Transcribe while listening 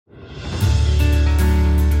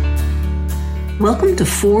Welcome to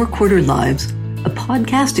 4 Quarter Lives, a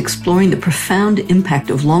podcast exploring the profound impact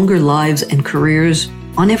of longer lives and careers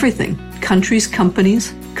on everything: countries,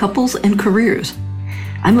 companies, couples, and careers.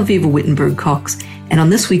 I'm Aviva Wittenberg-Cox, and on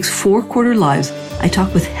this week's 4 Quarter Lives, I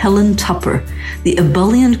talk with Helen Tupper, the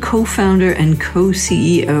ebullient co-founder and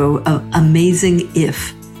co-CEO of Amazing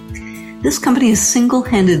If. This company has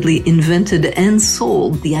single-handedly invented and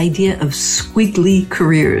sold the idea of squiggly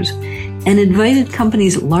careers and invited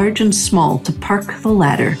companies large and small to park the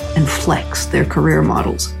ladder and flex their career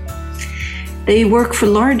models. They work for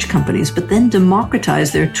large companies, but then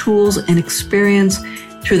democratize their tools and experience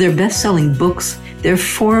through their best-selling books, their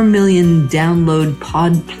 4 million download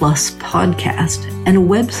Pod Plus podcast, and a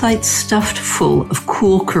website stuffed full of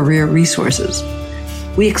cool career resources.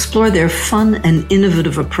 We explore their fun and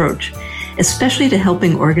innovative approach, especially to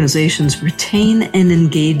helping organizations retain and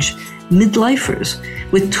engage midlifers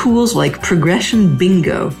with tools like Progression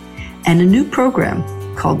Bingo and a new program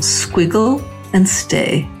called Squiggle and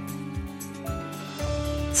Stay.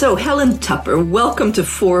 So, Helen Tupper, welcome to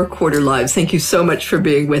 4 Quarter Lives. Thank you so much for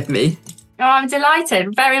being with me. Oh, I'm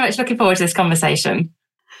delighted. Very much looking forward to this conversation.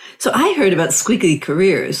 So I heard about squiggly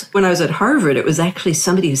careers. When I was at Harvard, it was actually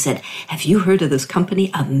somebody who said, have you heard of this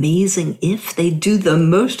company, Amazing If? They do the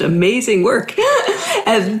most amazing work.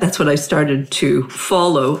 And that's when I started to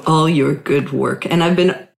follow all your good work. And I've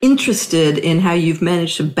been interested in how you've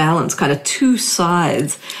managed to balance kind of two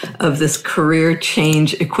sides of this career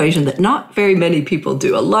change equation that not very many people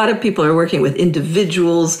do. A lot of people are working with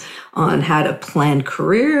individuals on how to plan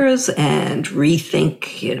careers and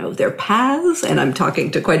rethink, their paths. And I'm talking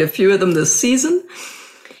to quite a few of them this season.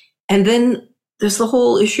 And then there's the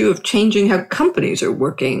whole issue of changing how companies are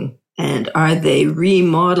working. And are they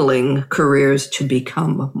remodeling careers to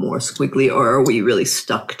become more squiggly, or are we really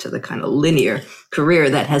stuck to the kind of linear career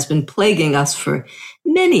that has been plaguing us for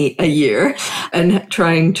many a year and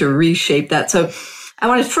trying to reshape that? So I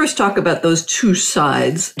want to first talk about those two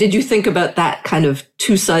sides. Did you think about that kind of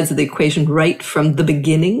two sides of the equation right from the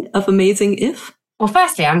beginning of Amazing If? Well,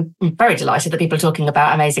 firstly, I'm very delighted that people are talking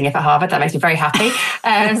about Amazing If at Harvard. That makes me very happy.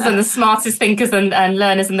 Some of the smartest thinkers and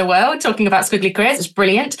learners in the world talking about squiggly careers. It's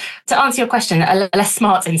brilliant. To answer your question, a less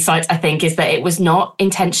smart insight, I think, is that it was not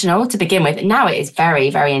intentional to begin with. Now it is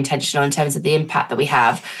very, very intentional in terms of the impact that we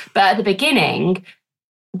have. But at the beginning,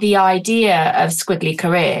 the idea of squiggly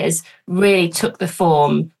careers really took the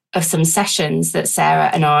form of some sessions that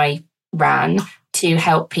Sarah and I ran to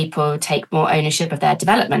help people take more ownership of their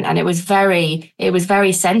development. And it was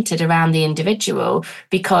very centered around the individual,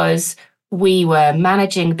 because we were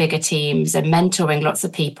managing bigger teams and mentoring lots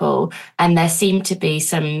of people. And there seemed to be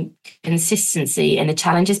some consistency in the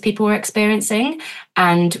challenges people were experiencing.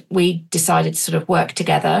 And we decided to sort of work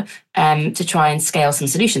together to try and scale some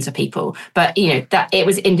solutions for people. But, that it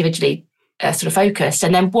was individually sort of focused.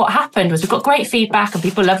 And then what happened was we got great feedback and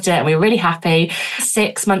people loved it and we were really happy.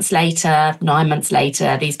 6 months later, 9 months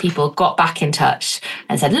later, these people got back in touch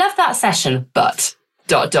and said, love that session, but ...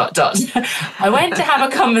 I went to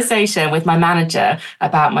have a conversation with my manager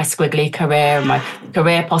about my squiggly career and my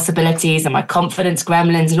career possibilities and my confidence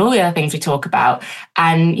gremlins and all the other things we talk about.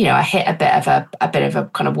 And, I hit a bit of a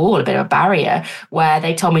kind of wall, a bit of a barrier, where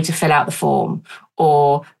they told me to fill out the form,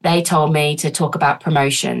 or they told me to talk about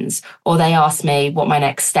promotions, or they asked me what my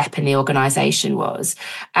next step in the organization was.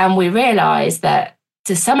 And we realized that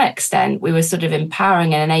to some extent, we were sort of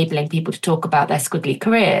empowering and enabling people to talk about their squiggly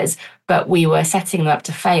careers, but we were setting them up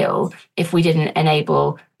to fail if we didn't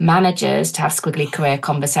enable managers to have squiggly career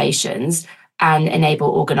conversations and enable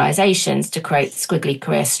organizations to create squiggly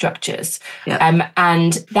career structures. Yeah.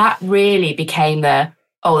 And that really became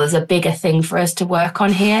there's a bigger thing for us to work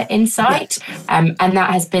on here insight. And that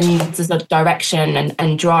has been the sort of direction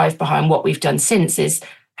and drive behind what we've done since is,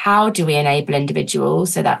 how do we enable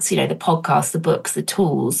individuals? So that's, the podcasts, the books, the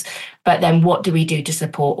tools. But then what do we do to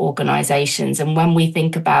support organizations? And when we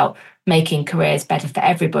think about making careers better for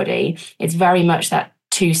everybody, it's very much that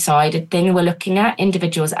two-sided thing we're looking at,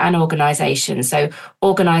 individuals and organizations. So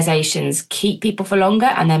organizations keep people for longer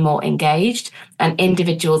and they're more engaged, and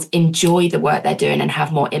individuals enjoy the work they're doing and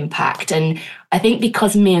have more impact. And I think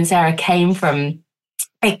because me and Sarah came from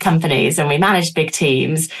big companies and we manage big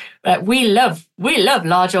teams, we love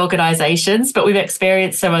large organizations, but we've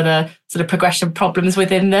experienced some of the sort of progression problems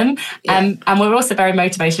within them. Yeah. And we're also very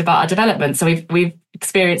motivated about our development. So we've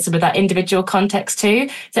experienced some of that individual context too.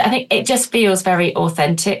 So I think it just feels very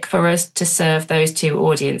authentic for us to serve those two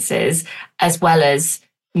audiences, as well as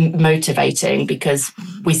motivating, because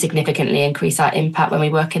we significantly increase our impact when we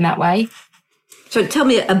work in that way. So tell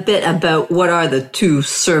me a bit about what are the two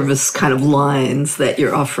service kind of lines that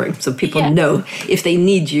you're offering, so people know if they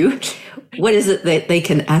need you, What is it that they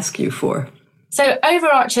can ask you for? So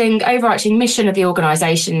overarching mission of the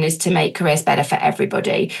organisation is to make careers better for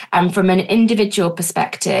everybody. And from an individual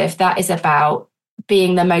perspective, that is about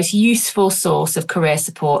being the most useful source of career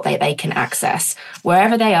support that they can access.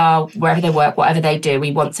 Wherever they are, wherever they work, whatever they do,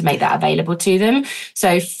 we want to make that available to them.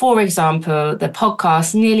 So, for example, the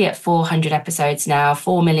podcast, nearly at 400 episodes now,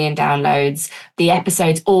 4 million downloads. The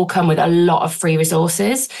episodes all come with a lot of free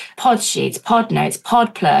resources, pod sheets, pod notes,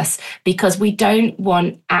 pod plus, because we don't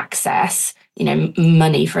want access,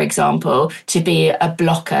 money, for example, to be a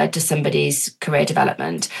blocker to somebody's career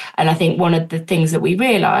development. And I think one of the things that we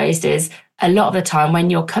realised is a lot of the time when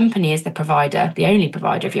your company is the provider, the only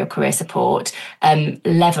provider of your career support,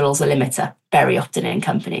 level's a limiter very often in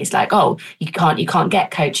companies. Like, oh, you can't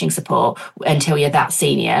get coaching support until you're that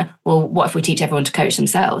senior. Well, what if we teach everyone to coach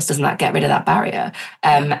themselves? Doesn't that get rid of that barrier?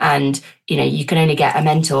 And you can only get a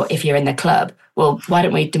mentor if you're in the club. Well, why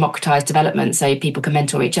don't we democratise development so people can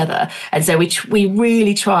mentor each other? And so we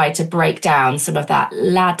really try to break down some of that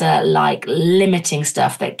ladder-like limiting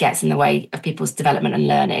stuff that gets in the way of people's development and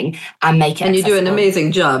learning and make it accessible. And you do an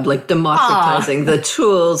amazing job, like democratizing the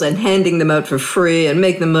tools and handing them out for free and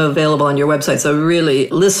make them available on your website. So really,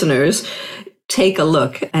 listeners, take a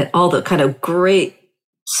look at all the kind of great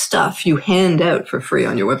stuff you hand out for free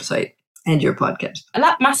on your website and your podcast. And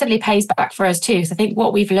that massively pays back for us too. Because I think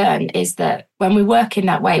what we've learned is that when we work in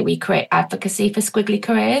that way, we create advocacy for squiggly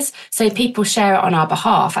careers. So people share it on our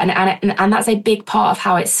behalf. And that's a big part of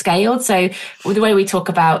how it's scaled. So the way we talk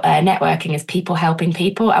about networking is people helping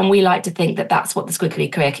people. And we like to think that that's what the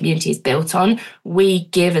squiggly career community is built on. We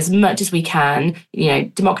give as much as we can,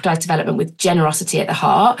 democratise development with generosity at the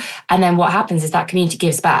heart. And then what happens is that community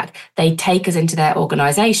gives back. They take us into their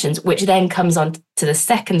organisations, which then comes on to the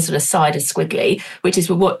second sort of side of squiggly, which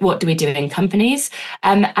is what do we do in companies?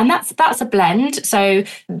 And that's a blend. So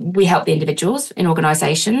we help the individuals in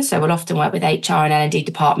organisations. So we'll often work with HR and L&D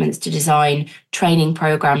departments to design training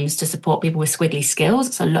programs to support people with squiggly skills.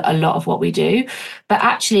 It's a lot of what we do. But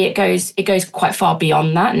actually it goes quite far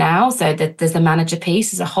beyond that now. So there's the manager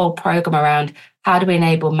piece. There's a whole programme around how do we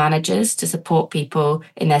enable managers to support people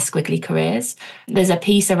in their squiggly careers. There's a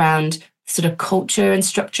piece around sort of culture and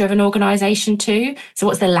structure of an organisation too. So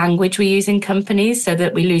what's the language we use in companies so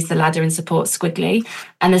that we lose the ladder and support squiggly?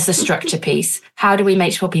 And there's the structure piece. How do we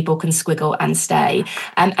make sure people can squiggle and stay?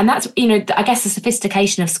 And that's, I guess the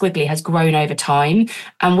sophistication of squiggly has grown over time.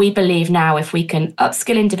 And we believe now if we can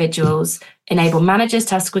upskill individuals, enable managers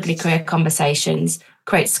to have squiggly career conversations,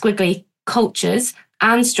 create squiggly cultures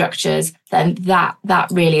and structures, then that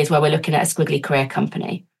really is where we're looking at a squiggly career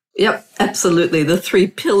company. Yep, absolutely. The 3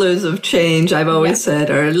 pillars of change, I've always said,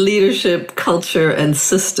 are leadership, culture, and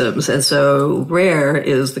systems. And so Rare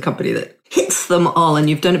is the company that hits them all, and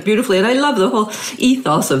you've done it beautifully. And I love the whole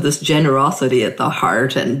ethos of this generosity at the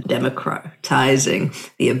heart and democratizing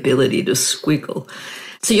the ability to squiggle.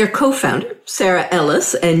 So your co-founder, Sarah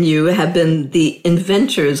Ellis, and you have been the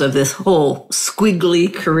inventors of this whole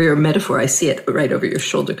squiggly career metaphor. I see it right over your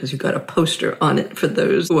shoulder because you've got a poster on it for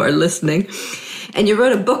those who are listening. And you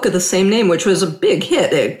wrote a book of the same name, which was a big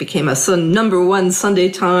hit. It became a #1 Sunday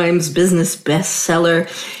Times business bestseller.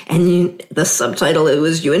 And the subtitle, it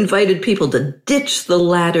was, you invited people to ditch the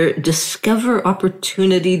ladder, discover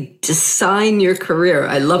opportunity, design your career.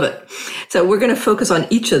 I love it. So we're going to focus on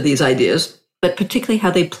each of these ideas, but particularly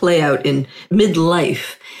how they play out in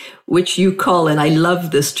midlife, which you call, and I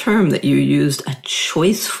love this term that you used, a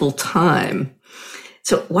choiceful time.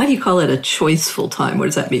 So why do you call it a choiceful time? What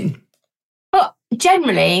does that mean?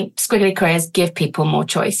 Generally, squiggly careers give people more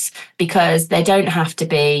choice because they don't have to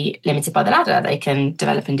be limited by the ladder. They can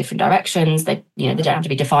develop in different directions. They don't have to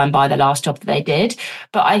be defined by the last job that they did.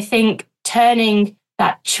 But I think turning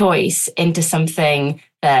that choice into something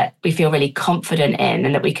that we feel really confident in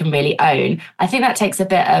and that we can really own, I think that takes a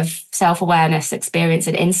bit of self-awareness, experience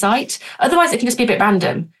and insight. Otherwise, it can just be a bit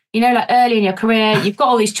random. Like early in your career, you've got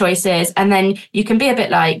all these choices and then you can be a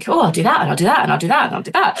bit like, oh, I'll do that and I'll do that and I'll do that and I'll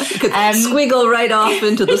do that. You could squiggle right off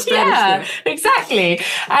into the stratosphere. Yeah, exactly.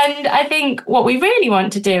 And I think what we really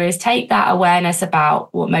want to do is take that awareness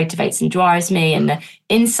about what motivates and drives me and the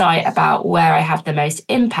insight about where I have the most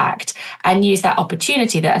impact and use that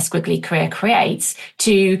opportunity that a squiggly career creates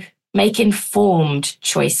to make informed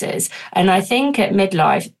choices. And I think at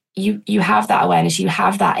midlife, you have that awareness, you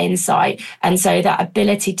have that insight. And so that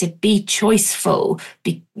ability to be choiceful,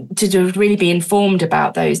 to really be informed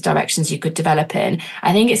about those directions you could develop in,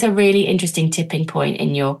 I think it's a really interesting tipping point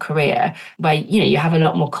in your career where, you have a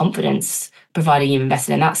lot more confidence, providing you've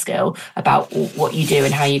invested in that skill, about what you do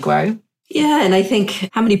and how you grow. Yeah, and I think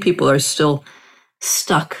how many people are still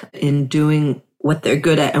stuck in doing what they're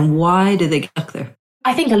good at, and why do they get stuck there?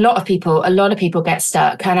 I think a lot of people get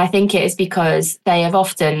stuck. And I think it is because they have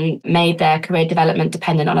often made their career development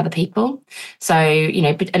dependent on other people. So,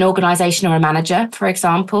 an organization or a manager, for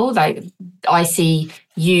example, like I see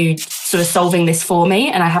you sort of solving this for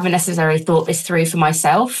me, and I haven't necessarily thought this through for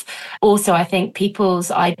myself. Also, I think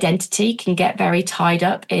people's identity can get very tied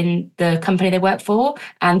up in the company they work for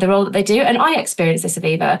and the role that they do. And I experienced this,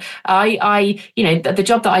 Aviva. The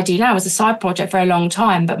job that I do now was a side project for a long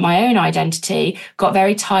time, but my own identity got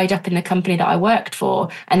very tied up in the company that I worked for.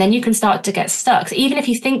 And then you can start to get stuck. So even if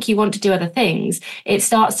you think you want to do other things, it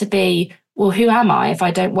starts to be, well, who am I if I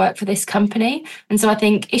don't work for this company? And so I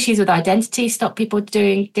think issues with identity stop people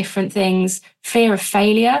doing different things. Fear of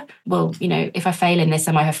failure. Well, if I fail in this,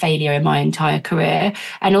 am I a failure in my entire career?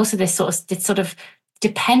 And also this sort of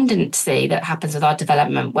dependency that happens with our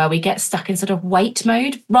development, where we get stuck in sort of wait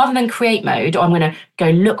mode rather than create mode. Or I'm going to go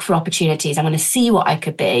look for opportunities. I'm going to see what I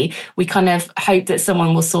could be. We kind of hope that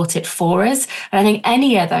someone will sort it for us. And I think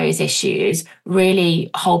any of those issues really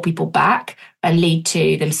hold people back and lead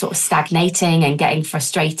to them sort of stagnating and getting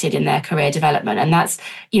frustrated in their career development. And that's,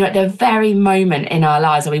 at the very moment in our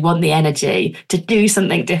lives where we want the energy to do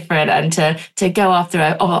something different and to go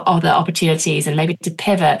after other opportunities and maybe to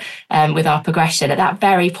pivot with our progression. At that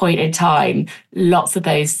very point in time, lots of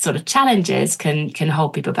those sort of challenges can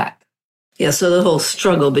hold people back. Yeah, so the whole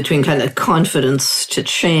struggle between kind of confidence to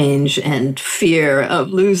change and fear of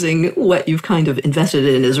losing what you've kind of invested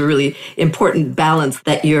in is a really important balance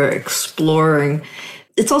that you're exploring.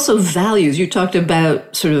 It's also values. You talked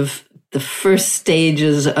about sort of the first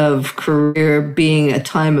stages of career being a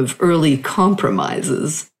time of early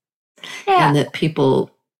compromises. Yeah. And that people,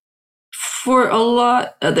 for a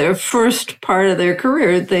lot of their first part of their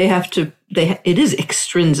career, it is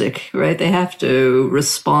extrinsic, right? They have to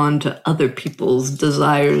respond to other people's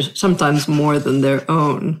desires, sometimes more than their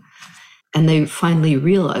own. And they finally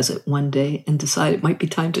realize it one day and decide it might be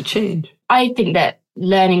time to change. I think that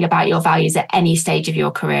learning about your values at any stage of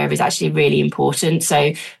your career is actually really important.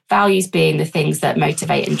 So values being the things that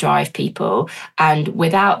motivate and drive people. And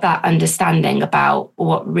without that understanding about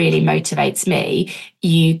what really motivates me,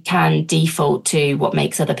 you can default to what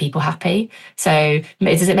makes other people happy. So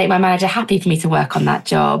does it make my manager happy for me to work on that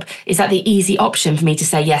job? Is that the easy option for me to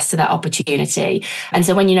say yes to that opportunity? And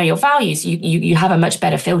so when you know your values, you have a much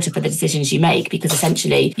better filter for the decisions you make, because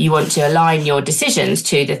essentially you want to align your decisions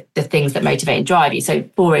to the things that motivate and drive you. So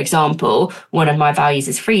for example, one of my values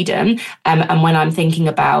is freedom. And when I'm thinking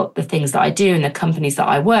about the things that I do and the companies that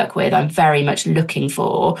I work with, I'm very much looking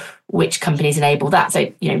for which companies enable that.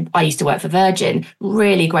 So, I used to work for Virgin,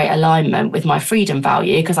 really great alignment with my freedom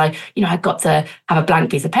value, because I got to have a blank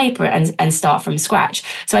piece of paper and start from scratch.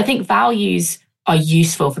 So I think values are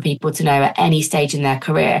useful for people to know at any stage in their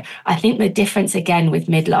career. I think the difference again with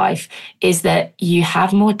midlife is that you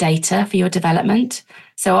have more data for your development.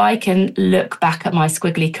 So I can look back at my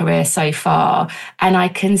squiggly career so far and I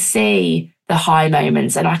can see the high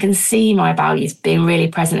moments, and I can see my values being really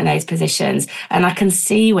present in those positions, and I can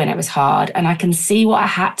see when it was hard, and I can see what I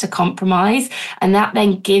had to compromise, and that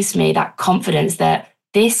then gives me that confidence that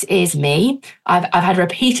this is me. I've had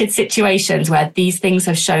repeated situations where these things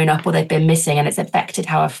have shown up or they've been missing, and it's affected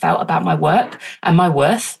how I felt about my work and my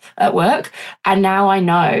worth at work. And now I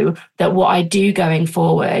know that what I do going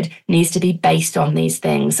forward needs to be based on these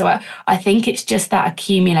things. So I think it's just that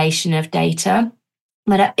accumulation of data.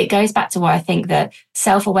 But it goes back to why I think that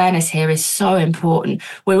self-awareness here is so important.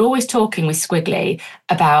 We're always talking with Squiggly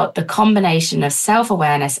about the combination of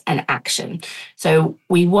self-awareness and action. So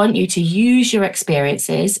we want you to use your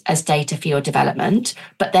experiences as data for your development,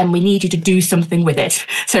 but then we need you to do something with it.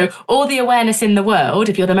 So all the awareness in the world,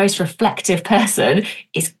 if you're the most reflective person,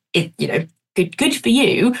 is good for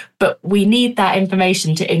you, but we need that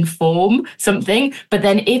information to inform something. But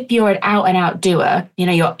then if you're an out and out doer,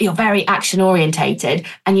 you're very action orientated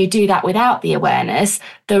and you do that without the awareness,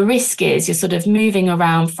 the risk is you're sort of moving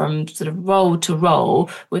around from sort of role to role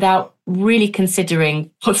without really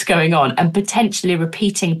considering what's going on and potentially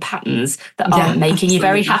repeating patterns that aren't making you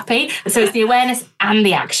very happy. So it's the awareness and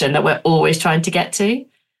the action that we're always trying to get to.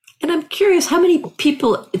 And I'm curious, how many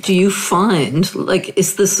people do you find,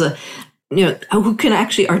 is this who can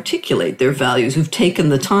actually articulate their values, who've taken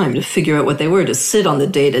the time to figure out what they were, to sit on the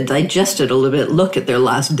data, digest it a little bit, look at their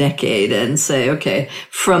last decade and say, okay,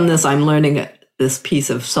 from this, I'm learning this piece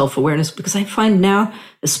of self-awareness? Because I find now,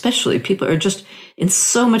 especially, people are just in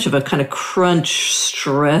so much of a kind of crunch,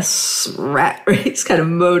 stress, rat race kind of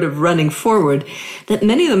mode of running forward that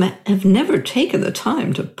many of them have never taken the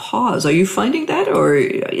time to pause. Are you finding that? Or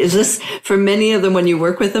is this, for many of them, when you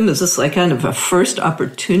work with them, is this like kind of a first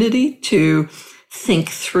opportunity to think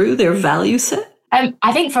through their value set?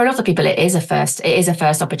 I think for a lot of people, it is a first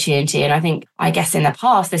opportunity. And I guess in the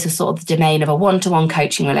past, this was sort of the domain of a one-to-one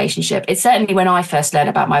coaching relationship. It's certainly when I first learned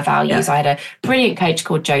about my values, I had a brilliant coach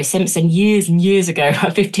called Joe Simpson years and years ago,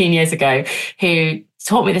 15 years ago, who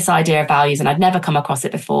taught me this idea of values, and I'd never come across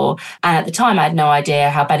it before. And at the time, I had no idea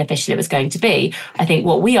how beneficial it was going to be. I think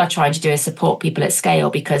what we are trying to do is support people at scale,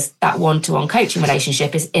 because that one-to-one coaching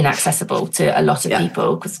relationship is inaccessible to a lot of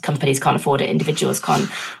people, because companies can't afford it, individuals can't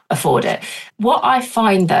afford it. What I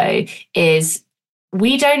find, though, is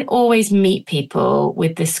we don't always meet people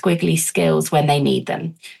with the squiggly skills when they need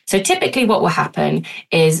them. So typically what will happen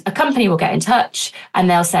is a company will get in touch and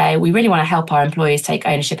they'll say, we really want to help our employees take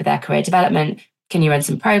ownership of their career development. Can you run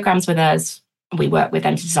some programs with us? We work with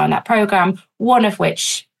them to design that program, one of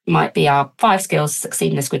which might be our 5 skills to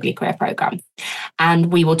succeed in a squiggly career program.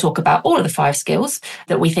 And we will talk about all of the 5 skills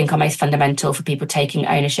that we think are most fundamental for people taking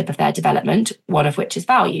ownership of their development, one of which is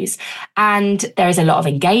values. And there is a lot of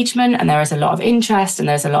engagement, and there is a lot of interest, and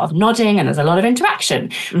there's a lot of nodding, and there's a lot of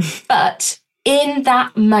interaction. But in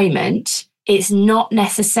that moment, it's not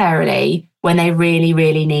necessarily when they really,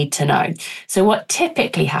 really need to know. So what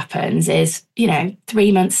typically happens is,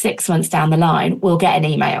 3 months, 6 months down the line, we'll get an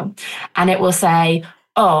email and it will say,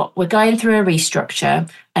 oh, we're going through a restructure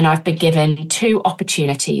and I've been given 2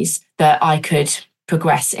 opportunities that I could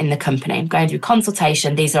progress in the company. I'm going through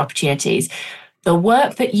consultation. These are opportunities. The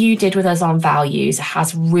work that you did with us on values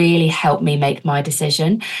has really helped me make my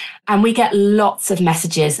decision. And we get lots of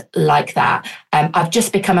messages like that. I've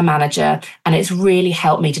just become a manager and it's really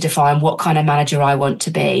helped me to define what kind of manager I want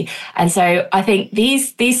to be. And so I think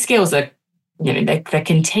these skills are, they're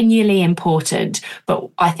continually important, but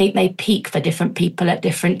I think they peak for different people at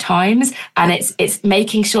different times. And it's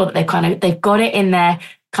making sure that they've got it in their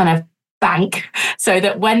kind of bank, so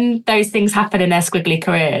that when those things happen in their squiggly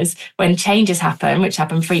careers, when changes happen, which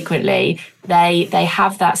happen frequently, they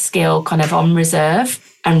have that skill kind of on reserve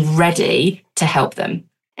and ready to help them.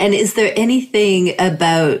 And is there anything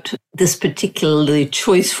about this particularly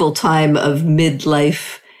choiceful time of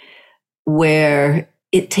midlife where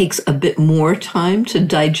it takes a bit more time to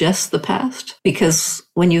digest the past? Because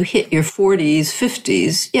when you hit your 40s,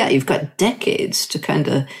 50s, you've got decades to kind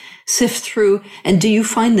of sift through. And do you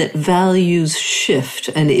find that values shift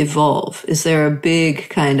and evolve? Is there a big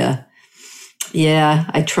kind of,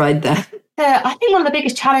 I tried that? I think one of the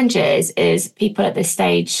biggest challenges is people at this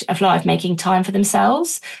stage of life making time for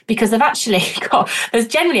themselves, because they've actually there's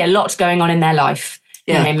generally a lot going on in their life.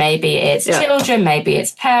 Maybe it's children, maybe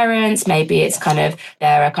it's parents, maybe it's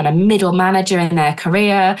they're a kind of middle manager in their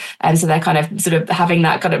career. And so they're kind of sort of having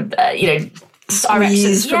that kind of,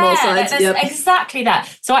 directions from all sides. Exactly that.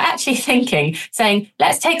 So I'm actually saying,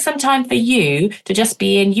 let's take some time for you to just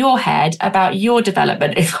be in your head about your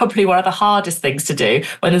development is probably one of the hardest things to do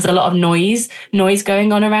when there's a lot of noise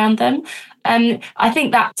going on around them. And I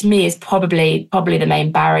think that to me is probably the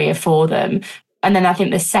main barrier for them. And then I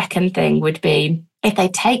think the second thing would be if they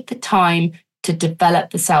take the time to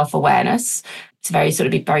develop the self-awareness, to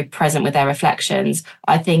be very present with their reflections,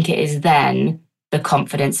 I think it is then the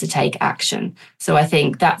confidence to take action. So I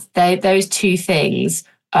think that those 2 things,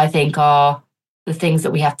 I think, are the things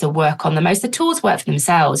that we have to work on the most. The tools work for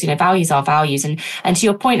themselves. Values are values. And to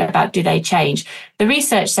your point about do they change, the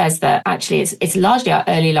research says that actually it's largely our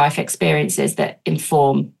early life experiences that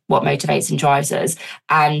inform what motivates and drives us.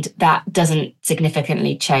 And that doesn't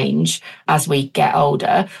significantly change as we get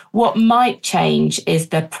older. What might change is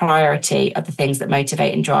the priority of the things that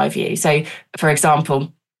motivate and drive you. So, for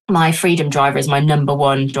example, my freedom driver is my number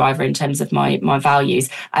 1 driver in terms of my values.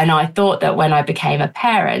 And I thought that when I became a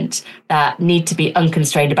parent that need to be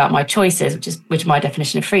unconstrained about my choices, which is my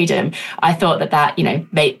definition of freedom, I thought that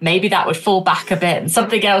maybe that would fall back a bit and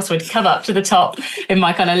something else would come up to the top in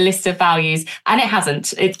my kind of list of values. And it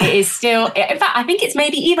hasn't. It is still, in fact, I think it's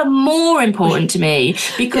maybe even more important to me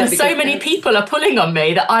because so many people are pulling on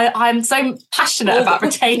me that I'm so passionate about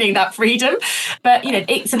retaining that freedom. But,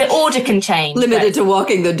 so the order can change. Limited to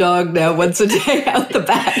walking the dog now once a day out the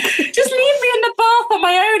back. Just leave me in the bath on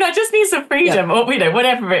my own. I just need some freedom, or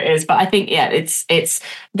whatever it is. But I think it's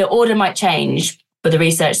the order might change, but the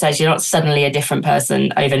research says you're not suddenly a different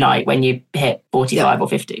person overnight when you hit 45 or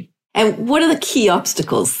 50. And what are the key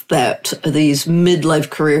obstacles that these midlife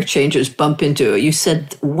career changers bump into? You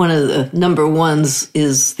said one of the number ones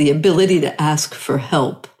is the ability to ask for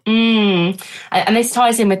help. And this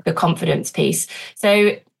ties in with the confidence piece.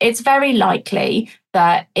 So it's very likely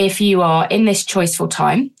that if you are in this choiceful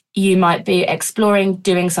time you might be exploring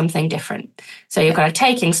doing something different. So you're kind of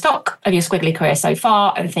taking stock of your squiggly career so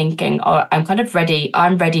far and thinking, oh, I'm kind of ready.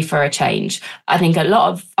 I'm ready for a change. I think a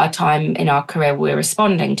lot of our time in our career, we're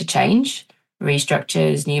responding to change,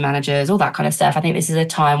 restructures, new managers, all that kind of stuff. I think this is a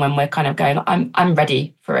time when we're kind of going, I'm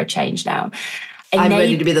ready for a change now. I'm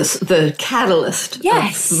ready to be the catalyst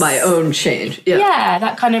of my own change. Yeah,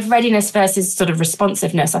 that kind of readiness versus sort of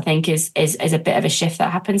responsiveness, I think, is a bit of a shift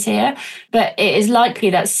that happens here. But it is likely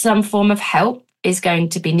that some form of help is going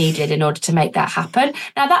to be needed in order to make that happen.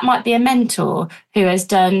 Now, that might be a mentor who has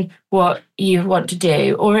done what you want to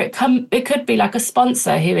do, or it could be like a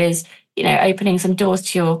sponsor who is, opening some doors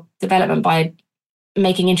to your development by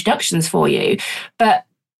making introductions for you. But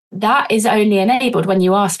that is only enabled when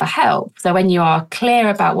you ask for help. So when you are clear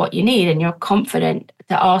about what you need and you're confident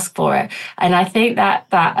to ask for it. And I think that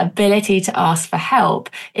ability to ask for help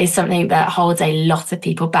is something that holds a lot of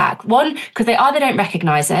people back. One, because they either don't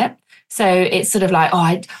recognize it. So it's sort of like,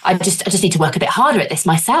 oh, I just need to work a bit harder at this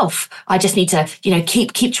myself. I just need to,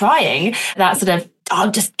 keep trying. That sort of,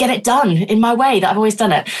 I'll just get it done in my way that I've always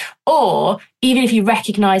done it. Or even if you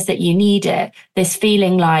recognize that you need it, this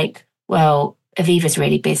feeling like, well, Aviva's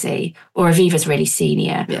really busy, or Aviva's really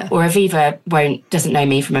senior, or Aviva doesn't know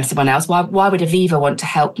me from someone else. Why would Aviva want to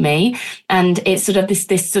help me? And it's sort of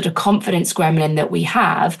this sort of confidence gremlin that we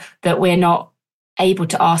have, that we're not able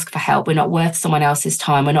to ask for help. We're not worth someone else's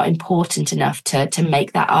time. We're not important enough to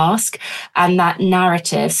make that ask. And that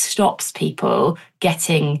narrative stops people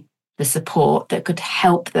getting the support that could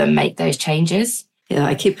help them make those changes. Yeah,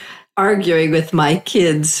 I keep arguing with my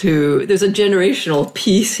kids there's a generational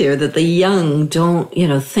piece here that the young don't,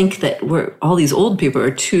 think that all these old people are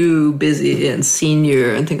too busy and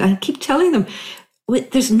senior and think. I keep telling them,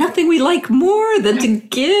 there's nothing we like more than to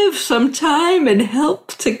give some time and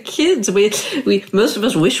help to kids. We most of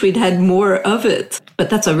us wish we'd had more of it, but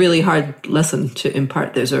that's a really hard lesson to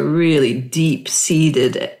impart. There's a really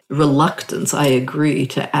deep-seated reluctance, I agree,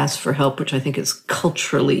 to ask for help, which I think is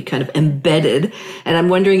culturally kind of embedded. And I'm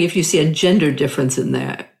wondering if you see a gender difference in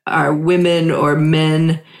there. Are women or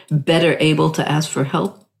men better able to ask for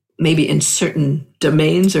help, maybe in certain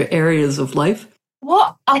domains or areas of life?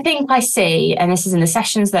 What I think I see, and this is in the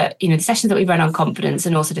sessions that we run on confidence,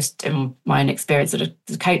 and also just in my own experience sort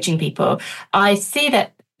of coaching people, I see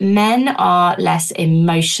that men are less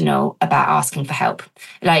emotional about asking for help.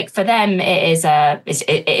 Like for them, it is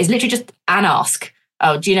literally just an ask.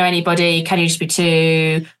 Oh, do you know anybody? Can you just be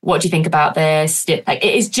two? What do you think about this? Like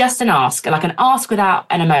it is just an ask without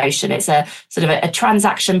an emotion. It's a sort of a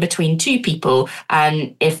transaction between two people.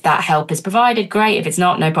 And if that help is provided, great. If it's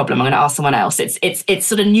not, no problem. I'm going to ask someone else. It's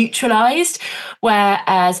sort of neutralized.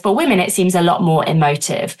 Whereas for women, it seems a lot more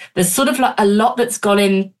emotive. There's sort of like a lot that's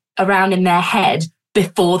gone around in their head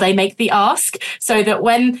before they make the ask, so that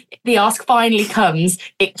when the ask finally comes,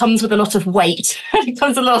 it comes with a lot of weight, it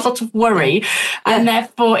comes with a lot of worry. And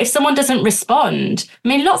therefore, if someone doesn't respond,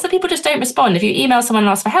 lots of people just don't respond. If you email someone and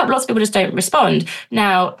ask for help, lots of people just don't respond.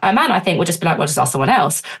 Now, a man, I think, will just be like, well, just ask someone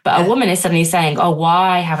else. But a woman is suddenly saying, oh,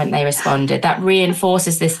 why haven't they responded? That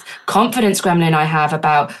reinforces this confidence gremlin I have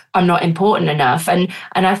about I'm not important enough. And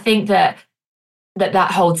I think that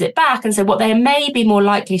holds it back. And so what they may be more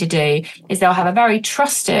likely to do is they'll have a very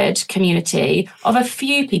trusted community of a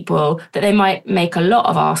few people that they might make a lot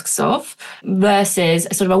of asks of, versus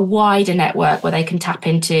sort of a wider network where they can tap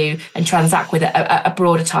into and transact with a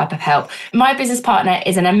broader type of help. My business partner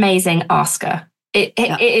is an amazing asker. It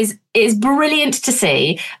is brilliant to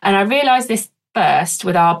see. And I realized this first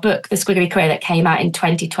with our book, The Squiggly Career, that came out in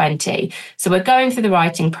 2020. So we're going through the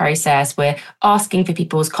writing process. We're asking for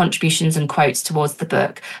people's contributions and quotes towards the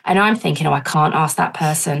book. And I'm thinking, I can't ask that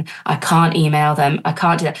person. I can't email them. I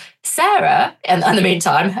can't do that. Sarah, in the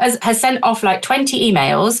meantime, has sent off like 20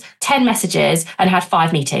 emails, 10 messages, and had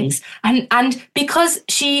 5 meetings. And because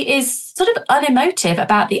she is sort of unemotive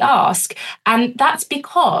about the ask, and that's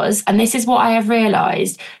because, and this is what I have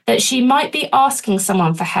realised, that she might be asking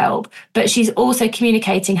someone for help, but she's also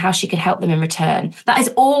communicating how she can help them in return. That is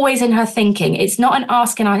always in her thinking. It's not an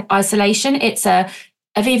ask in isolation. It's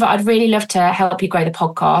Aviva, I'd really love to help you grow the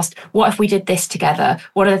podcast. What if we did this together?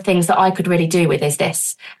 What are the things that I could really do with is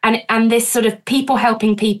this? And this sort of people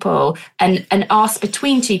helping people and ask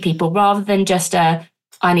between two people rather than just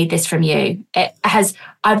I need this from you.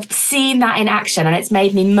 I've seen that in action, and it's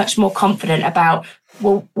made me much more confident about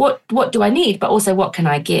well, what do I need? But also, what can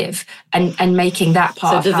I give? And making that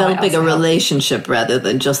part. So developing a relationship rather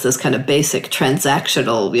than just this kind of basic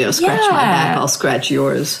transactional, scratch my back, I'll scratch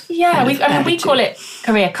yours. Yeah, we call it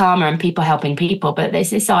career karma and people helping people. But there's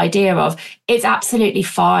this idea of it's absolutely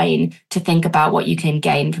fine to think about what you can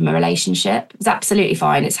gain from a relationship. It's absolutely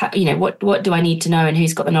fine. It's what do I need to know and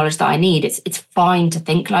who's got the knowledge that I need? It's fine to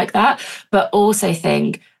think like that, but also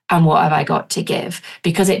think, and what have I got to give?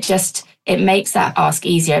 Because it makes that ask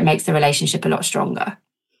easier. It makes the relationship a lot stronger.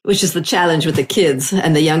 Which is the challenge with the kids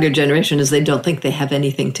and the younger generation is they don't think they have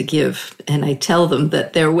anything to give. And I tell them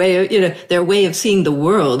that their way of seeing the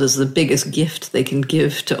world is the biggest gift they can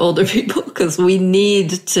give to older people because we need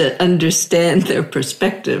to understand their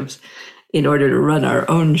perspectives in order to run our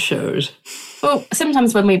own shows. Well,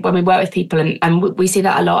 sometimes when we work with people, and we see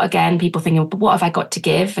that a lot again, people thinking, but what have I got to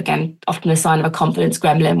give? Again, often a sign of a confidence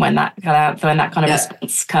gremlin when that kind of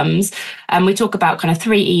response comes. And we talk about kind of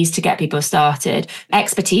 3 E's to get people started.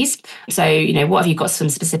 Expertise. So, what have you got some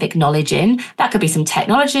specific knowledge in? That could be some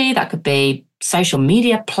technology. That could be social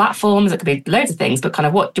media platforms. It could be loads of things, but kind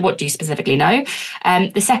of what do you specifically know?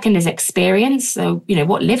 The second is experience. So,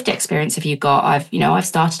 what lived experience have you got? I've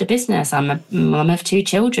started a business. I'm a mum of 2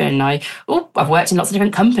 children. I've worked in lots of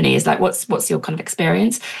different companies. Like what's your kind of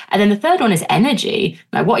experience? And then the third one is energy.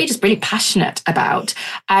 Like what are you just really passionate about?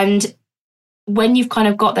 And when you've kind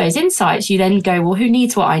of got those insights, you then go, well, who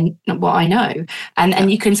needs what I know?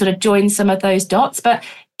 And you can sort of join some of those dots. But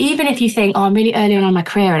even if you think, I'm really early on in my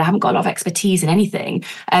career and I haven't got a lot of expertise in anything,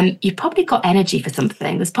 you've probably got energy for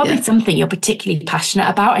something. There's probably something you're particularly passionate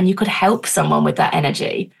about and you could help someone with that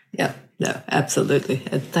energy. Yeah, no, absolutely.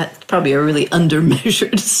 That's probably a really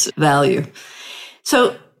undermeasured value.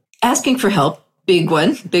 So asking for help, big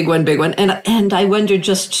one. And I wonder,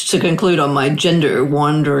 just to conclude on my gender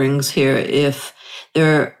wanderings here,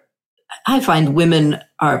 I find women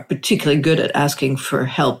are particularly good at asking for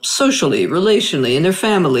help socially, relationally, in their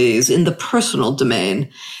families, in the personal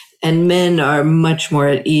domain. And men are much more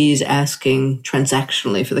at ease asking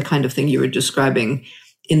transactionally for the kind of thing you were describing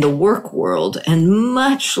in the work world, and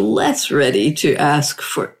much less ready to ask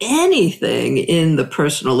for anything in the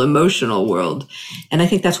personal, emotional world. And I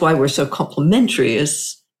think that's why we're so complementary,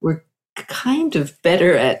 is we're kind of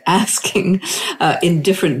better at asking in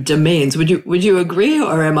different domains. Would you agree,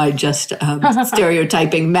 or am I just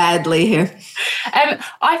stereotyping madly here?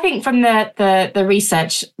 I think from the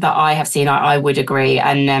research that I have seen, I would agree.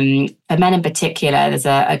 And for men in particular, there's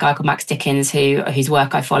a guy called Max Dickens whose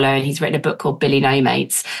work I follow, and he's written a book called Billy No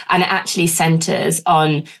Mates, and it actually centres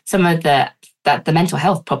on some of the mental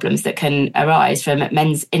health problems that can arise from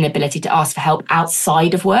men's inability to ask for help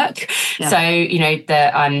outside of work. Yeah. So,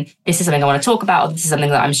 this is something I want to talk about, or this is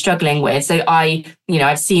something that I'm struggling with. So I've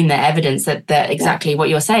seen the evidence that exactly what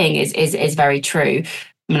you're saying is very true.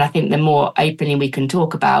 I mean, I think the more openly we can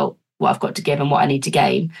talk about what I've got to give and what I need to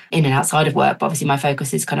gain in and outside of work, but obviously my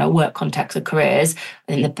focus is kind of work context of careers,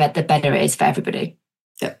 I think the better it is for everybody.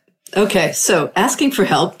 Okay, so asking for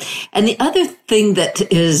help. And the other thing that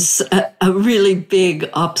is a really big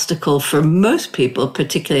obstacle for most people,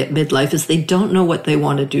 particularly at midlife, is they don't know what they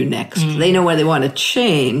want to do next. They know where they want to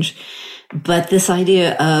change, but this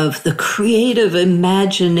idea of the creative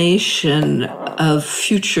imagination of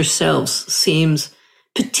future selves seems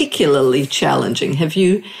particularly challenging. Have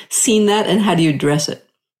you seen that, and how do you address it?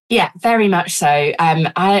 Yeah, very much so.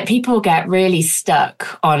 People get really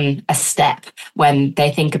stuck on a step when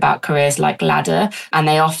they think about careers like ladder, and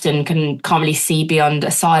they often can't really see beyond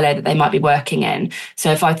a silo that they might be working in.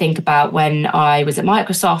 So if I think about when I was at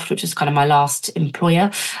Microsoft, which was kind of my last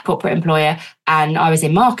corporate employer, and I was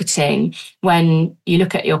in marketing, when you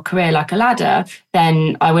look at your career like a ladder,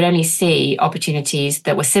 then I would only see opportunities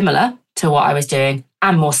that were similar to what I was doing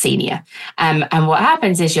and more senior. And what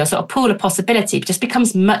happens is your sort of pool of possibility just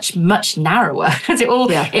becomes much, much narrower, because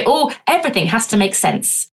everything has to make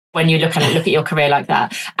sense when you look at your career like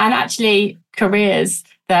that. And actually, careers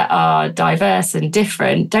that are diverse and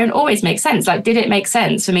different don't always make sense. Like, did it make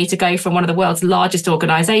sense for me to go from one of the world's largest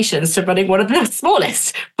organizations to running one of the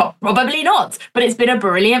smallest? Probably not, but it's been a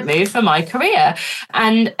brilliant move for my career.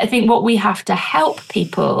 And I think what we have to help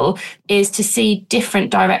people is to see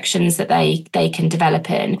different directions that they can develop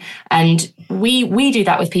in. And we do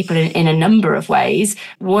that with people in a number of ways.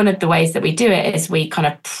 One of the ways that we do it is we kind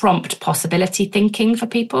of prompt possibility thinking for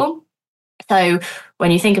people. So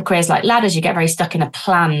when you think of careers like ladders, you get very stuck in a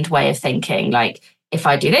planned way of thinking. Like, if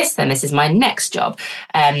I do this, then this is my next job.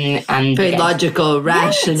 And very logical,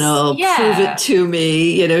 rational, prove it to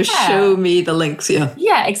me, show me the links.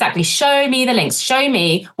 Yeah, exactly. Show me the links. Show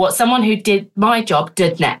me what someone who did my job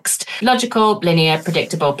did next. Logical, linear,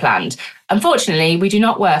 predictable, planned. Unfortunately, we do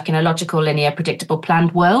not work in a logical, linear, predictable,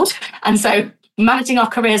 planned world. And so managing our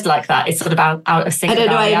careers like that is sort of out of sync. I don't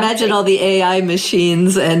know. I imagine all the AI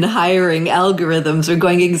machines and hiring algorithms are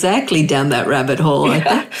going exactly down that rabbit hole.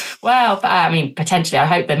 Well, potentially. I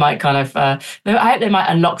hope they might I hope they might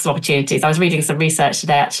unlock some opportunities. I was reading some research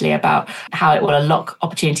today actually about how it will unlock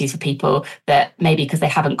opportunities for people that maybe because they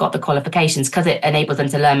haven't got the qualifications, because it enables them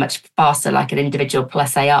to learn much faster, like an individual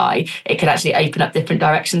plus AI, it could actually open up different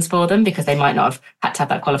directions for them because they might not have had to have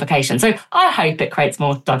that qualification. So I hope it creates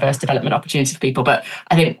more diverse development opportunities for people. But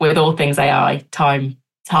I think with all things AI, time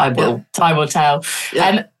will tell.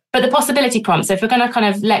 Yeah. But the possibility prompt. So if we're going to kind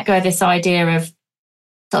of let go of this idea of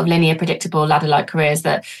sort of linear, predictable, ladder-like careers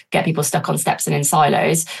that get people stuck on steps and in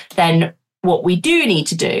silos, then what we do need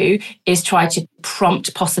to do is try to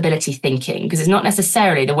prompt possibility thinking, because it's not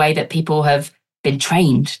necessarily the way that people have been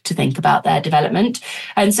trained to think about their development.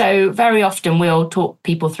 And so very often we'll talk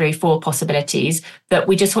people through 4 possibilities that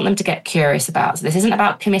we just want them to get curious about. So this isn't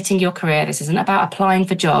about committing your career. This isn't about applying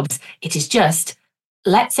for jobs. It is just,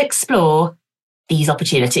 let's explore these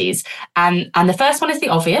opportunities. And the first one is the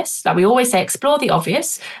obvious. Like we always say, explore the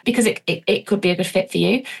obvious, because it could be a good fit for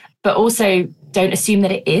you, but also don't assume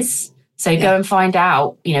that it is. So go and find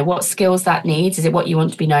out, what skills that needs. Is it what you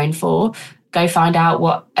want to be known for? Go find out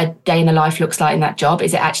what a day in the life looks like in that job.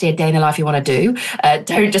 Is it actually a day in the life you want to do?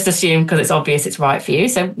 Don't just assume because it's obvious it's right for you.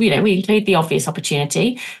 So, we include the obvious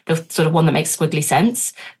opportunity, the sort of one that makes squiggly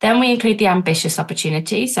sense. Then we include the ambitious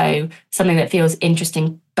opportunity. So something that feels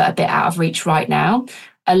interesting, but a bit out of reach right now.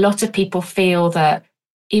 A lot of people feel that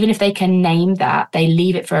even if they can name that, they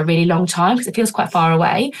leave it for a really long time because it feels quite far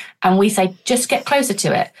away. And we say, just get closer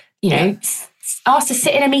to it. Ask to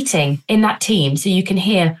sit in a meeting in that team so you can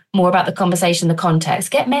hear more about the conversation, the context.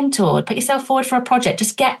 Get mentored, put yourself forward for a project.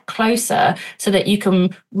 Just get closer so that you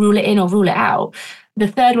can rule it in or rule it out. The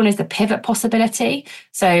third one is the pivot possibility.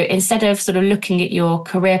 So instead of sort of looking at your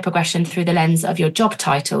career progression through the lens of your job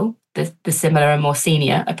title, the similar and more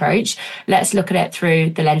senior approach, let's look at it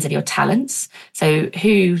through the lens of your talents. So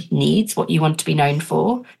who needs what you want to be known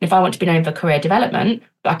for? And if I want to be known for career development,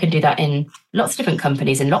 I can do that in lots of different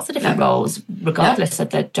companies, in lots of different roles, regardless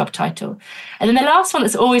of the job title. And then the last one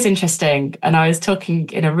that's always interesting, and I was talking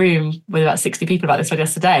in a room with about 60 people about this one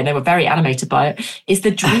yesterday, and they were very animated by it, is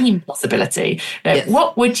the dream possibility.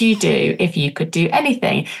 What would you do if you could do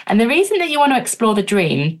anything? And the reason that you want to explore the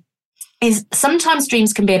dream is sometimes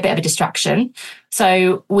dreams can be a bit of a distraction.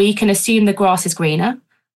 So we can assume the grass is greener.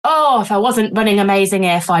 Oh, if I wasn't running Amazing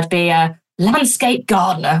If, I'd be a landscape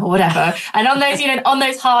gardener or whatever. And on those, on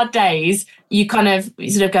those hard days, you kind of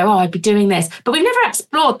sort of go, oh, I'd be doing this. But we've never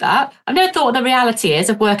explored that. I've never thought what the reality is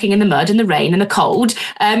of working in the mud and the rain and the cold.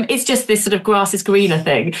 It's just this sort of grass is greener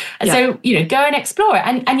thing. And so, go and explore it.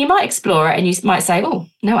 And you might explore it and you might say, oh,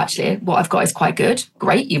 no, actually, what I've got is quite good.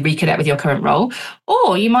 Great, you reconnect with your current role.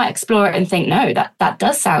 Or you might explore it and think, no, that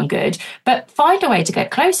does sound good. But find a way to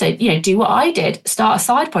get closer. Do what I did. Start a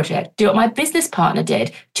side project. Do what my business partner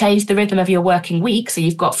did. Change the rhythm of your working week. So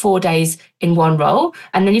you've got 4 days in one role,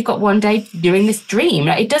 and then you've got 1 day doing this dream.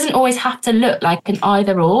 It doesn't always have to look like an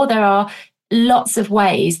either or. There are lots of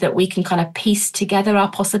ways that we can kind of piece together our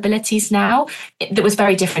possibilities now that was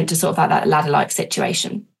very different to sort of that ladder-like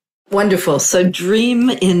situation. Wonderful. So dream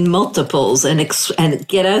in multiples and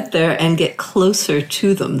get out there and get closer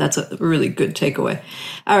to them. That's a really good takeaway.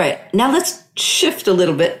 All right. Now let's shift a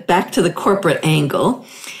little bit back to the corporate angle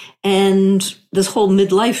and this whole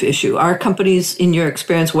midlife issue. Are companies, in your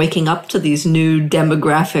experience, waking up to these new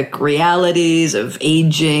demographic realities of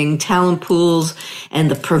aging talent pools and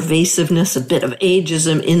the pervasiveness, a bit of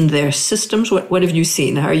ageism in their systems? What have you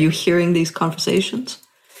seen? Are you hearing these conversations?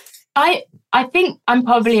 I think I'm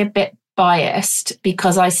probably a bit biased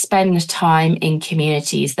because I spend time in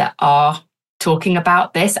communities that are talking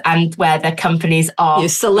about this and where the companies are... You're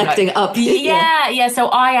selecting up. Yeah. So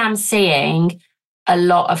I am seeing a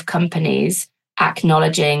lot of companies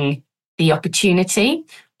acknowledging the opportunity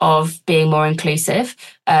of being more inclusive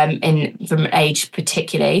from age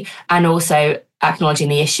particularly, and also acknowledging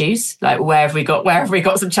the issues, like where have we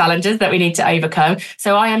got some challenges that we need to overcome.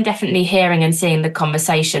 So I am definitely hearing and seeing the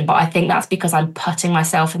conversation, but I think that's because I'm putting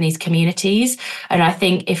myself in these communities. And I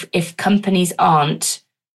think if companies aren't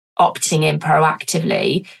opting in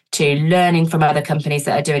proactively to learning from other companies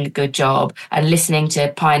that are doing a good job and listening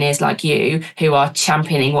to pioneers like you who are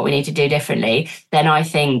championing what we need to do differently, then I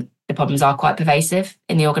think the problems are quite pervasive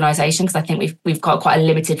in the organisation, because I think we've got quite a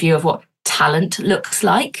limited view of what talent looks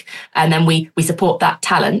like, and then we support that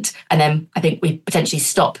talent, and then I think we potentially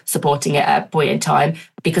stop supporting it at a point in time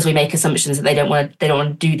because we make assumptions that they don't want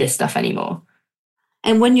to do this stuff anymore.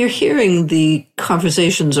 And when you're hearing the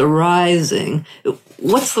conversations arising,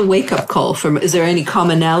 what's the wake-up call from? Is there any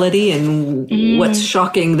commonality in what's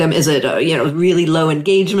shocking them? Is it really low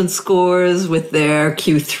engagement scores with their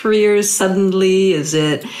Q3ers suddenly? Is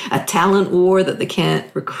it a talent war that they can't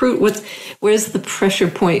recruit? Where's the pressure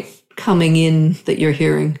point coming in that you're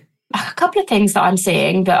hearing? A couple of things that I'm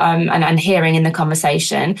seeing that and hearing in the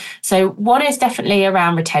conversation. So one is definitely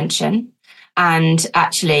around retention, and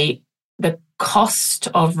actually the cost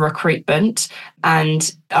of recruitment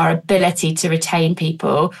and our ability to retain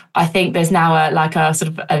people. I think there's now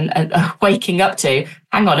a waking up to,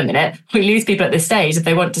 hang on a minute, we lose people at this stage. If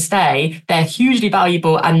they want to stay, they're hugely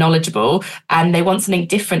valuable and knowledgeable, and they want something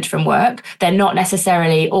different from work. They're not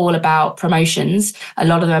necessarily all about promotions. A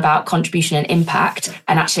lot of them are about contribution and impact.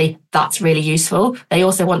 And actually, that's really useful. They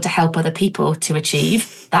also want to help other people to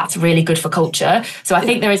achieve. That's really good for culture. So I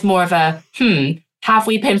think there is more of a, have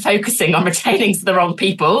we been focusing on retaining the wrong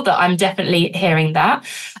people? That I'm definitely hearing that.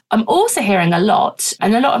 I'm also hearing a lot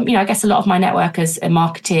of, I guess a lot of my networkers are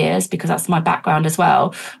marketeers, because that's my background as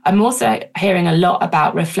well. I'm also hearing a lot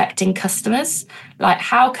about reflecting customers. Like,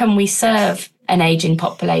 how can we serve an aging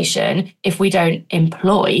population if we don't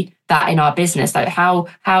employ that in our business? Like, how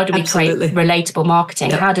do we create relatable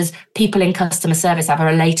marketing? Yep. How does people in customer service have a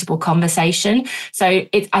relatable conversation? So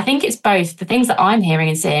I think it's both. The things that I'm hearing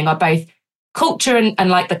and seeing are both culture and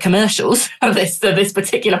like the commercials of this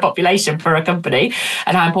particular population for a company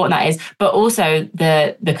and how important that is, but also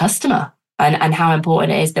the customer and how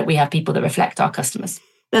important it is that we have people that reflect our customers.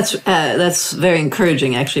 That's very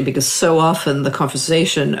encouraging, actually, because so often the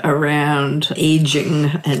conversation around aging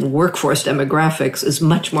and workforce demographics is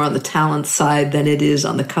much more on the talent side than it is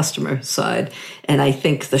on the customer side. And I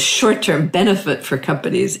think the short-term benefit for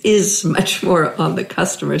companies is much more on the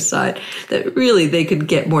customer side, that really they could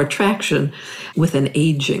get more traction with an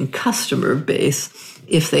aging customer base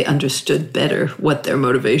if they understood better what their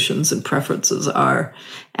motivations and preferences are.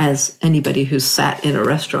 As anybody who's sat in a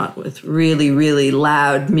restaurant with really, really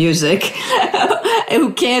loud music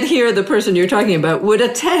who can't hear the person you're talking about would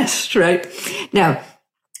attest, right? Now,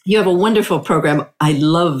 you have a wonderful program. I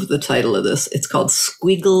love the title of this. It's called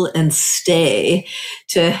Squiggle and Stay,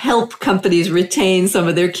 to help companies retain some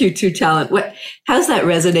of their Q2 talent. How's that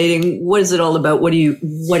resonating? What is it all about? What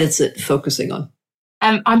is it focusing on?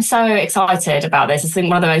 I'm so excited about this. I think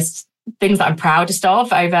one of the most things that I'm proudest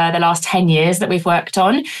of over the last 10 years that we've worked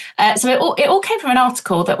on. So it all came from an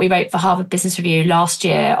article that we wrote for Harvard Business Review last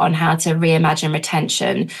year on how to reimagine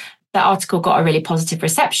retention. That article got a really positive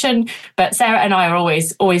reception, but Sarah and I are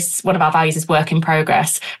always one of our values is work in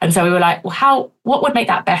progress. And so we were like, well, what would make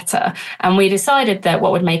that better? And we decided that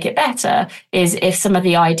what would make it better is if some of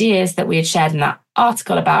the ideas that we had shared in that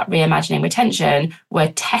article about reimagining retention were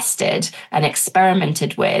tested and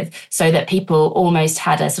experimented with, so that people almost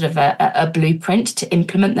had a sort of a blueprint to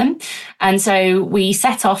implement them. And so we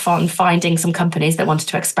set off on finding some companies that wanted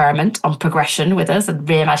to experiment on progression with us and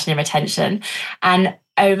reimagining retention. And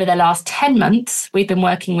over the last 10 months, we've been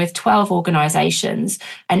working with 12 organisations,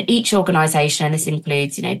 and each organisation, and this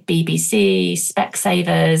includes, BBC,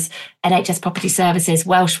 Specsavers, NHS Property Services,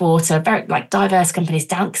 Welsh Water, very diverse companies,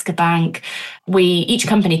 Danske Bank. Each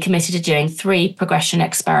company committed to doing 3 progression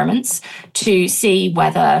experiments to see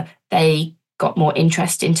whether they got more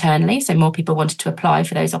interest internally, so more people wanted to apply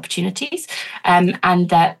for those opportunities, and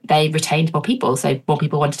that they retained more people, so more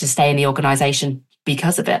people wanted to stay in the organisation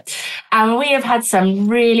because of it. And we have had some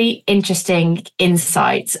really interesting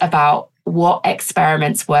insights about what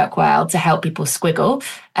experiments work well to help people squiggle,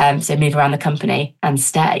 so move around the company and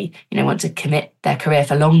stay, want to commit their career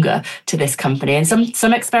for longer to this company. And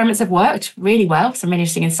some experiments have worked really well, some really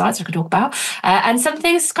interesting insights I could talk about. And some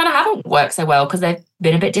things kind of haven't worked so well because they've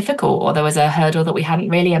been a bit difficult, or there was a hurdle that we hadn't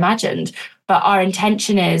really imagined. But our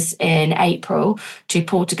intention is in April to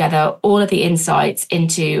pull together all of the insights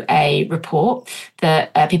into a report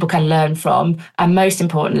that people can learn from. And most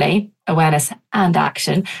importantly, awareness and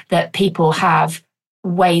action, that people have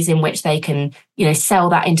ways in which they can, sell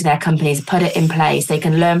that into their companies, put it in place. They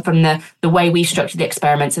can learn from the way we structure the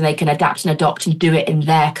experiments, and they can adapt and adopt and do it in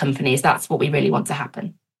their companies. That's what we really want to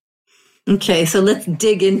happen. Okay, so let's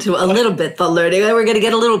dig into a little bit the learning. We're going to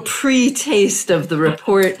get a little pre-taste of the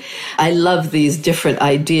report. I love these different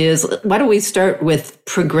ideas. Why don't we start with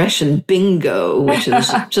progression bingo, which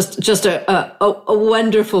is just a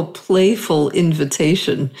wonderful, playful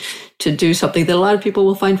invitation to do something that a lot of people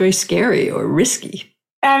will find very scary or risky.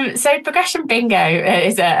 So progression bingo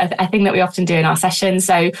is a thing that we often do in our sessions.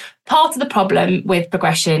 So part of the problem with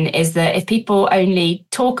progression is that if people only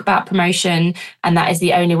talk about promotion and that is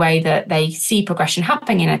the only way that they see progression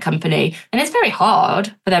happening in a company, then it's very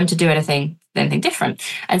hard for them to do anything different.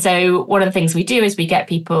 And so one of the things we do is we get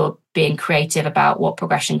people being creative about what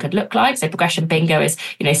progression could look like. So progression bingo is,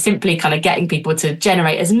 simply kind of getting people to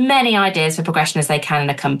generate as many ideas for progression as they can in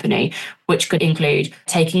a company, which could include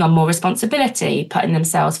taking on more responsibility, putting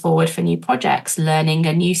themselves forward for new projects, learning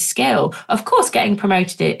a new skill. Of course, getting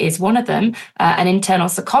promoted is one of them, an internal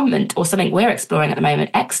secondment, or something we're exploring at the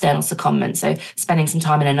moment, external secondment. So spending some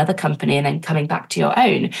time in another company and then coming back to your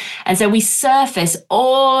own. And so we surface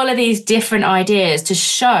all of these different ideas to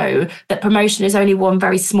show that promotion is only one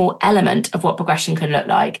very small element of what progression can look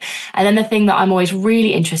like. And then the thing that I'm always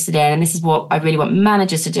really interested in, and this is what I really want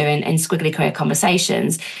managers to do in Squiggly Career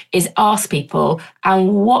Conversations, is ask people,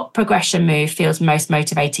 and what progression move feels most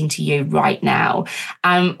motivating to you right now?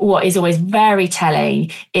 And what is always very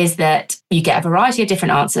telling is that you get a variety of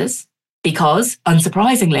different answers, because,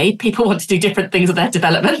 unsurprisingly, people want to do different things with their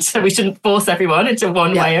development. So we shouldn't force everyone into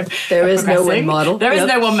one way of There is no one model. There is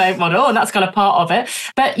no one model, and that's kind of part of it.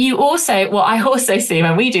 But what I also see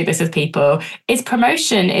when we do this with people is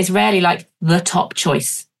promotion is rarely like the top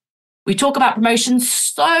choice. We talk about promotion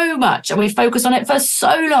so much and we focus on it for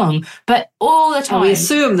so long, but all the time. And we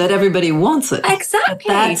assume that everybody wants it. Exactly.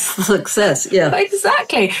 That's success, yeah.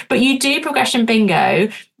 Exactly. But you do progression bingo,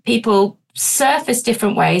 people surface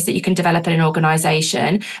different ways that you can develop in an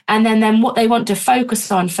organization. And then what they want to focus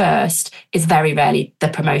on first is very rarely the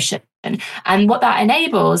promotion. And what that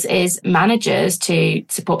enables is managers to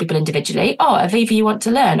support people individually. Oh, Aviva, you want to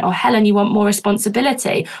learn. Or Helen, you want more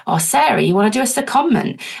responsibility. Or Sarah, you want to do a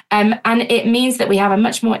secondment. And it means that we have a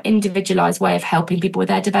much more individualized way of helping people with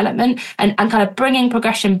their development, and kind of bringing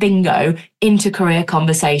progression bingo into career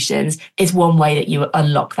conversations is one way that you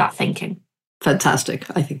unlock that thinking. Fantastic.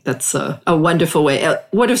 I think that's a wonderful way.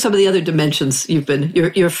 What are some of the other dimensions you've been,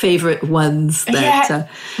 your favorite ones that,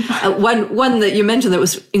 one that you mentioned that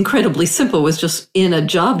was incredibly simple was just in a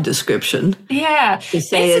job description. Yeah.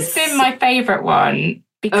 This has been my favorite one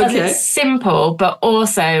because it's simple, but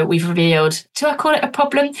also we've revealed, do I call it a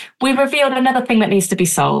problem? We've revealed another thing that needs to be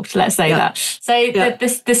solved. Let's say that. So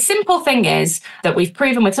the simple thing is that we've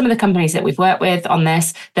proven with some of the companies that we've worked with on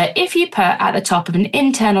this, that if you put at the top of an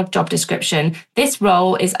internal job description, this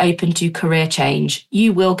role is open to career change,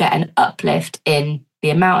 you will get an uplift in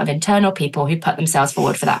the amount of internal people who put themselves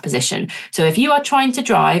forward for that position. So if you are trying to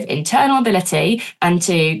drive internal ability and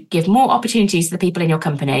to give more opportunities to the people in your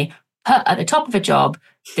company, put at the top of a job,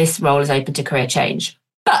 this role is open to career change.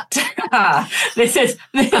 But this is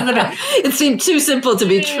a bit. It seemed too simple to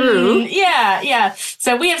be true. Yeah.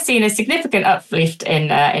 So we have seen a significant uplift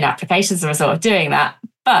in applications as a result of doing that.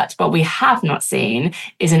 But what we have not seen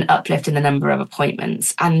is an uplift in the number of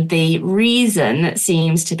appointments. And the reason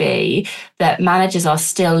seems to be that managers are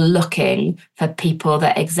still looking for people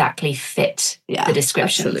that exactly fit the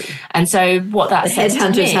description. Absolutely. And so what that says to me...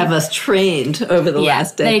 Headhunters have us trained over the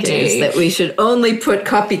last decades that we should only put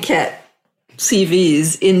copycat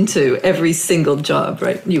CVs into every single job,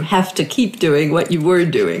 right? You have to keep doing what you were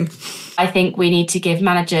doing. I think we need to give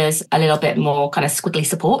managers a little bit more kind of squiggly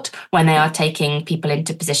support when they are taking people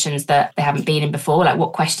into positions that they haven't been in before. Like,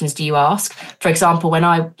 what questions do you ask? For example, when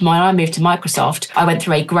I moved to Microsoft, I went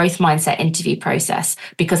through a growth mindset interview process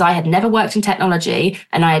because I had never worked in technology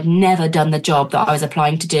and I had never done the job that I was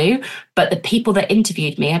applying to do. But the people that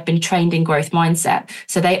interviewed me had been trained in growth mindset.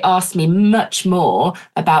 So they asked me much more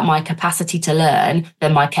about my capacity to learn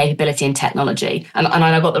than my capability in technology. And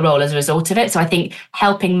I got the role as a result of it. So I think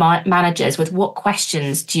helping my managers with what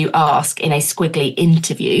questions do you ask in a squiggly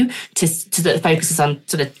interview to that focuses on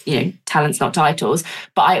sort of, talents, not titles.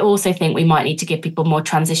 But I also think we might need to give people more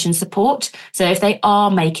transition support. So if they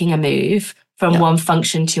are making a move from one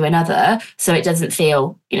function to another, so it doesn't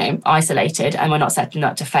feel, isolated and we're not setting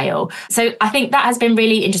up to fail. So I think that has been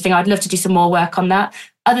really interesting. I'd love to do some more work on that.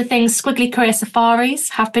 Other things, squiggly career safaris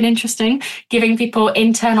have been interesting, giving people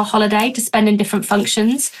internal holiday to spend in different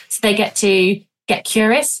functions so they get to get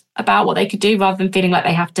curious about what they could do rather than feeling like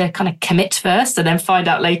they have to kind of commit first and then find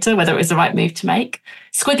out later whether it was the right move to make.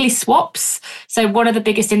 Squiggly swaps. So one of the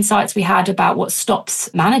biggest insights we had about what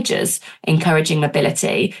stops managers encouraging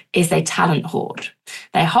mobility is they talent hoard.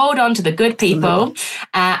 They hold on to the good people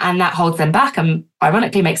and that holds them back and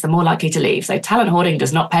ironically makes them more likely to leave. So talent hoarding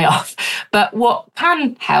does not pay off. But what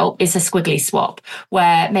can help is a squiggly swap,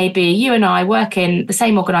 where maybe you and I work in the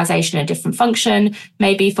same organisation in a different function.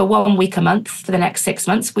 Maybe for 1 week a month for the next 6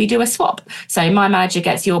 months, we do a swap. So my manager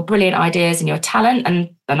gets your brilliant ideas and your talent, and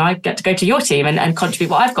I get to go to your team and contribute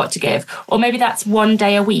what I've got to give. Or maybe that's one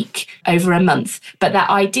day a week over a month. But that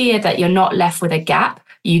idea that you're not left with a gap,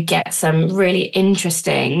 you get some really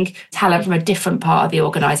interesting talent from a different part of the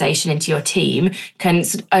organisation into your team, can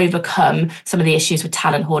sort of overcome some of the issues with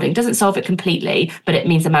talent hoarding. Doesn't solve it completely, but it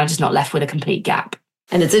means the manager's not left with a complete gap.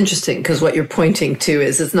 And it's interesting because what you're pointing to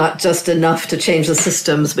is it's not just enough to change the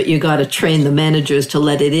systems, but you got to train the managers to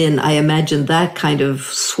let it in. I imagine that kind of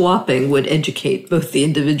swapping would educate both the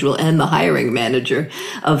individual and the hiring manager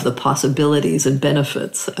of the possibilities and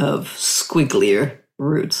benefits of squigglier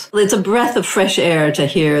routes. It's a breath of fresh air to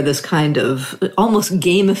hear this kind of almost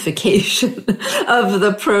gamification of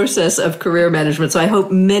the process of career management. So I hope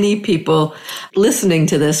many people listening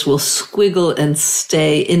to this will squiggle and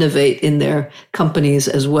innovate in their companies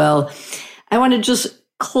as well. I want to just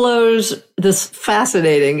close this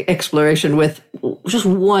fascinating exploration with just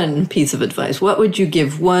one piece of advice. What would you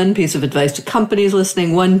give one piece of advice to companies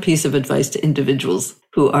listening, one piece of advice to individuals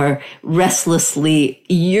who are restlessly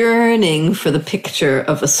yearning for the picture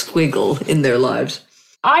of a squiggle in their lives?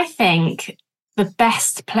 I think the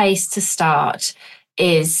best place to start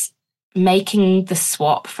is making the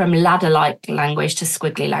swap from ladder-like language to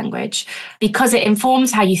squiggly language, because it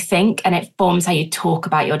informs how you think and it forms how you talk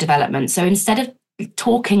about your development. So instead of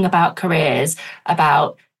talking about careers,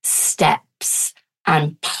 about steps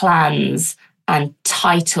and plans and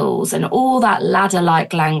titles and all that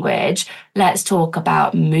ladder-like language, let's talk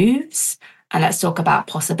about moves, and let's talk about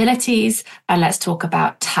possibilities, and let's talk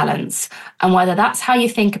about talents. And whether that's how you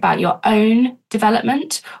think about your own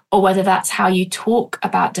development, or whether that's how you talk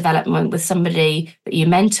about development with somebody that you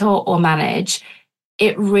mentor or manage,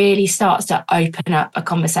 it really starts to open up a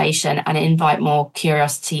conversation and invite more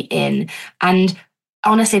curiosity in. And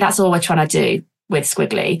honestly, that's all we're trying to do with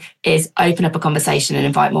Squiggly, is open up a conversation and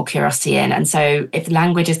invite more curiosity in. And so if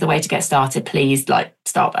language is the way to get started, please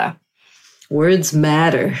start there. Words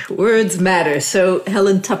matter. Words matter. So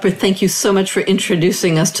Helen Tupper, thank you so much for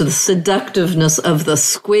introducing us to the seductiveness of the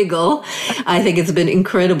squiggle. I think it's been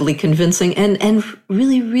incredibly convincing and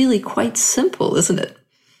really, really quite simple, isn't it?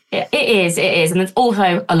 It is. And there's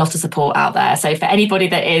also a lot of support out there. So for anybody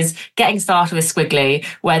that is getting started with Squiggly,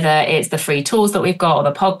 whether it's the free tools that we've got or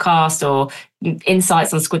the podcast or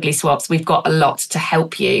insights on Squiggly swaps, we've got a lot to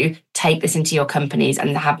help you take this into your companies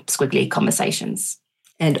and have Squiggly conversations.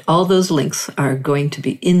 And all those links are going to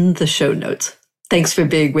be in the show notes. Thanks for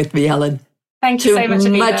being with me, Helen. Thank you so much,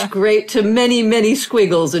 Anita. Much great to many, many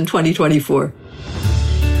squiggles in 2024.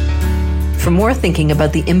 For more thinking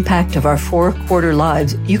about the impact of our 4-quarter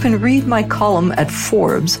lives, you can read my column at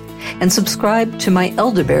Forbes and subscribe to my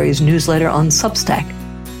Elderberries newsletter on Substack.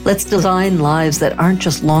 Let's design lives that aren't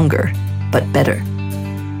just longer, but better.